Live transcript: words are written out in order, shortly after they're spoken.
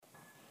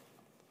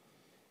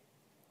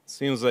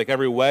Seems like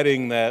every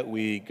wedding that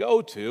we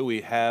go to,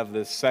 we have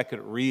this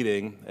second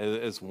reading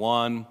as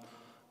one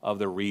of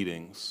the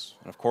readings.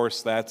 And of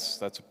course,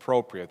 that's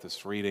appropriate,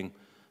 this reading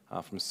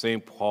from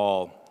St.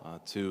 Paul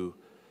to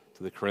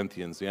the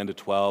Corinthians, the end of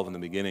 12 and the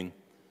beginning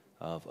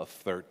of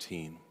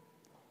 13.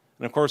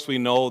 And of course, we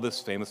know this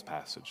famous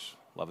passage.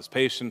 Love is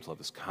patient, love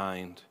is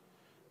kind.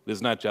 It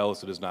is not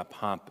jealous, it is not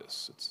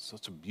pompous. It's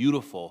such a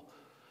beautiful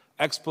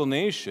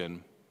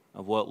explanation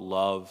of what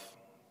love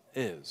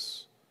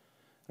is.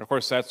 And of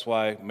course, that's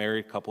why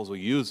married couples will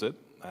use it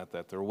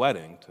at their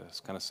wedding to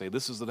kind of say,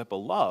 this is the type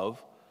of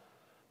love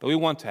that we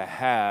want to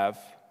have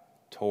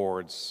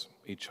towards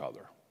each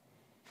other.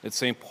 It's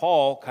St.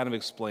 Paul kind of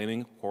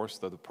explaining, of course,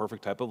 the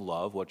perfect type of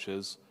love, which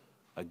is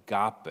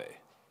agape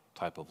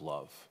type of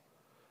love.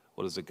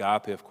 What is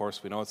agape? Of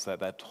course, we know it's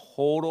that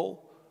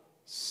total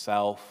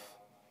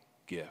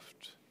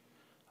self-gift.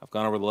 I've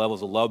gone over the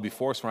levels of love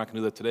before, so we're not going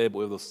to do that today, but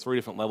we have those three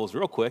different levels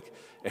real quick: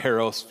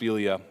 eros,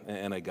 philia,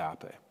 and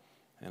agape.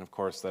 And of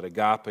course, that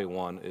agape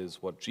one is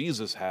what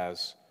Jesus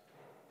has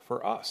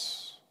for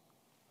us,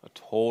 a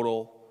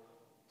total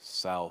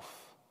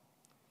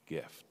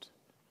self-gift.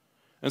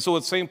 And so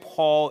what St.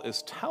 Paul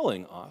is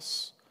telling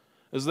us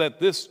is that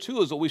this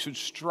too is what we should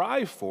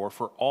strive for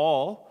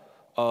all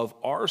of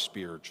our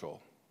spiritual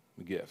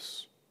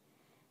gifts.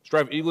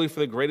 Strive eagerly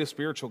for the greatest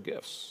spiritual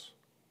gifts.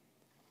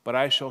 But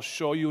I shall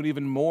show you an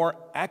even more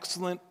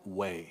excellent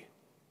way,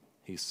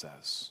 he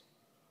says.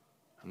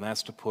 And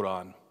that's to put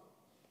on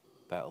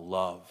that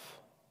love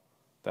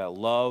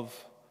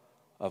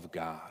of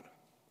God.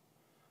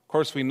 Of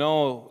course, we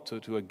know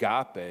to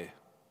agape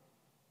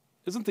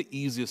isn't the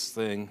easiest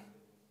thing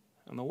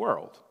in the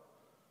world.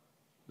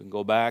 We can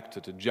go back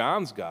to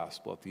John's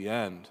gospel at the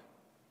end,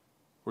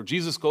 where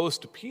Jesus goes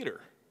to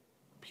Peter.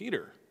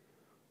 Peter,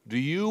 do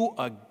you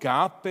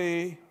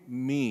agape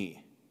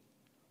me?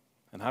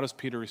 And how does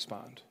Peter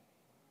respond?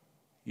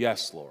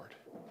 Yes, Lord.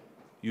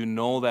 You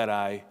know that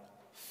I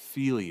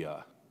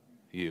philia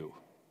you.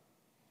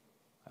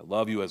 I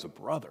love you as a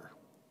brother.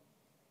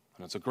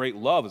 And it's a great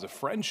love as a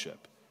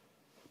friendship.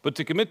 But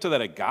to commit to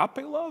that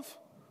agape love,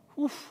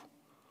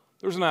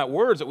 there's not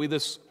words that we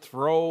just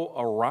throw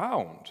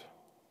around.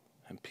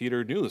 And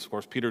Peter knew this. Of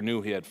course, Peter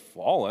knew he had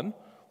fallen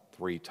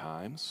 3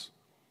 times.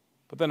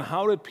 But then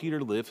how did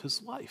Peter live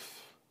his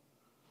life?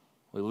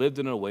 Well, he lived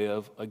in a way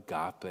of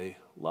agape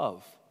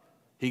love.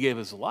 He gave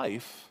his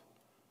life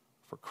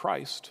for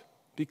Christ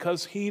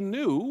because he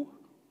knew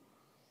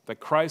that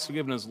Christ had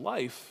given his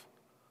life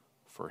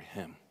for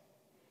him.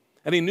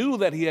 And he knew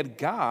that he had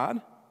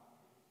God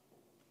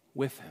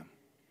with him,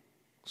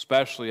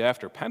 especially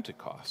after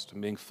Pentecost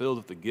and being filled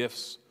with the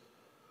gifts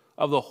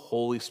of the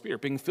Holy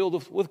Spirit, being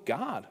filled with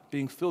God,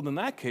 being filled in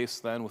that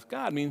case then with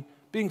God,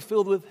 being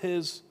filled with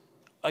his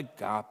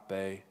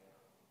agape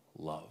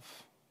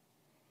love.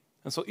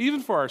 And so even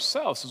for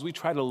ourselves, as we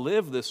try to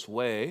live this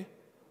way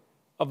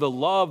of the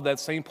love that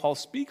St. Paul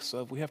speaks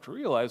of, we have to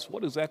realize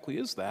what exactly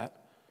is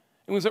that.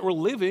 It means that we're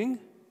living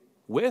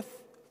with,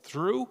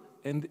 through,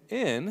 and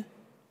in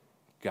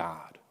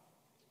God.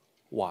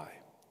 Why?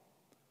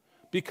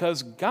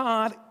 Because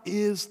God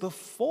is the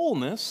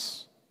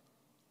fullness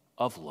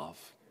of love.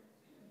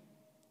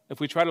 If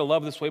we try to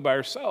love this way by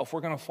ourselves,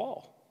 we're going to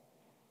fall.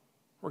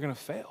 We're going to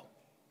fail.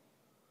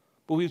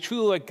 But we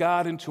truly let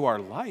God into our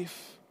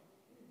life,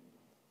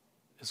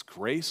 his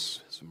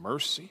grace, his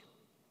mercy,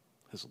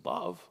 his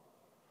love,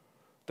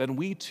 then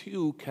we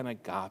too can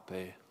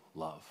agape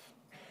love.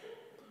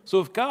 So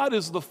if God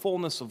is the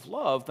fullness of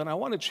love, then I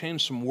want to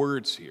change some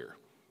words here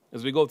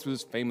as we go through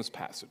this famous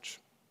passage.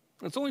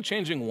 It's only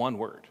changing one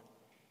word.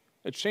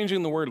 It's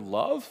changing the word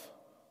love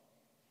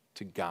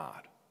to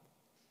God.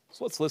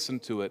 So let's listen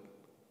to it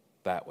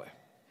that way.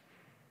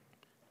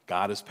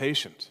 God is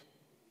patient.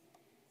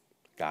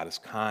 God is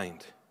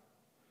kind.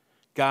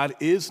 God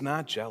is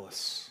not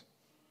jealous.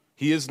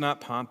 He is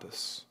not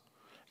pompous.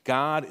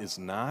 God is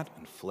not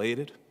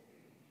inflated.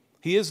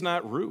 He is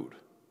not rude.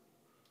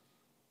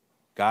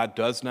 God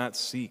does not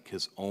seek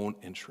his own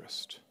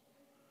interest.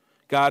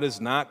 God is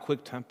not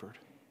quick-tempered.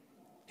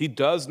 He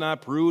does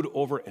not brood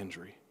over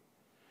injury.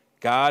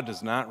 God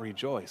does not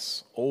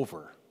rejoice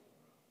over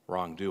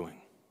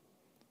wrongdoing,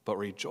 but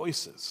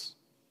rejoices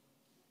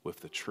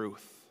with the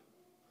truth.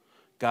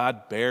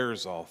 God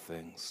bears all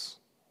things,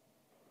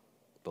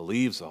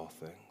 believes all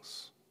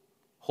things,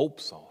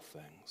 hopes all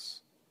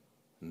things,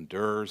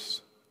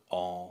 endures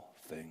all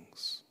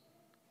things.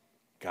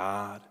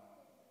 God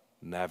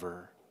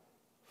never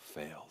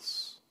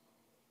fails.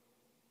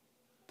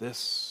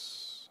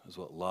 This is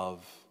what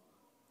love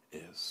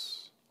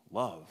is.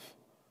 Love,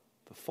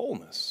 the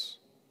fullness,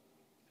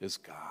 is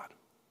God.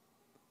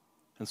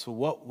 And so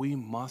what we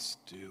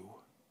must do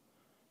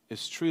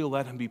is truly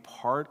let him be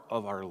part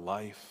of our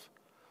life.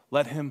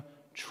 Let him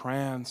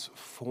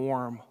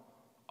transform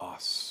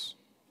us.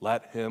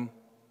 Let him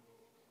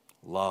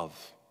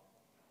love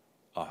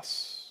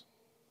us.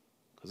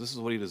 Because this is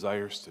what he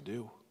desires to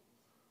do.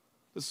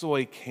 This is why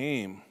he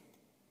came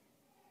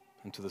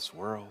into this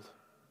world,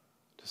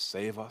 to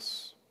save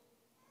us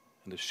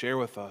and to share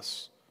with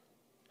us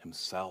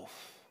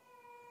himself.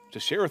 to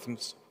share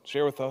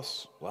with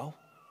us, well,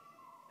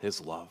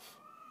 his love.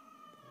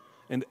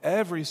 And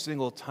every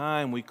single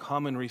time we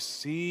come and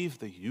receive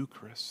the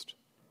Eucharist,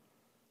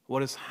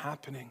 what is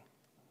happening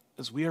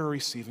is we are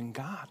receiving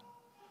God.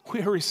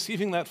 We are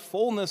receiving that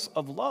fullness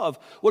of love,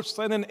 which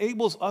then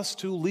enables us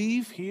to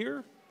leave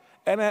here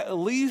and at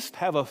least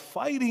have a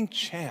fighting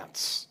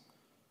chance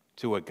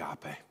to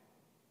agape.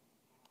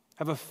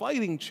 Have a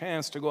fighting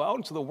chance to go out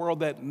into the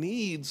world that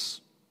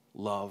needs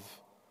love,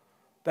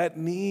 that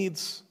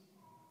needs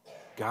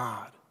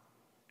God.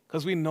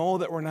 Because we know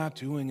that we're not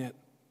doing it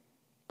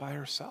by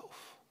ourselves.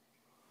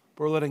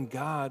 But we're letting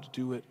God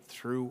do it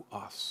through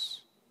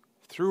us,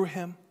 through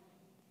him,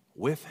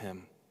 with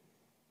him,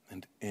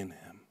 and in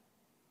him.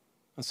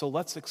 And so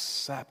let's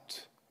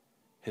accept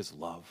his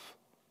love.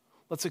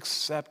 Let's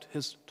accept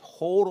his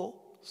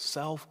total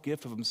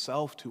self-gift of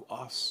himself to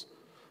us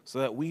so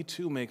that we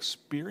too may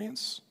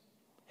experience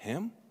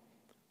him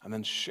and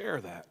then share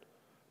that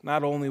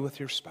not only with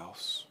your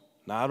spouse,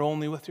 not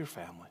only with your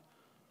family,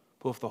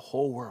 but with the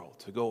whole world,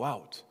 to go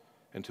out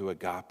into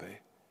agape,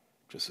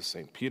 just as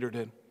St. Peter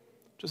did,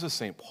 just as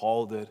St.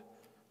 Paul did,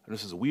 and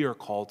just as we are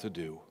called to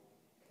do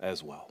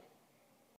as well.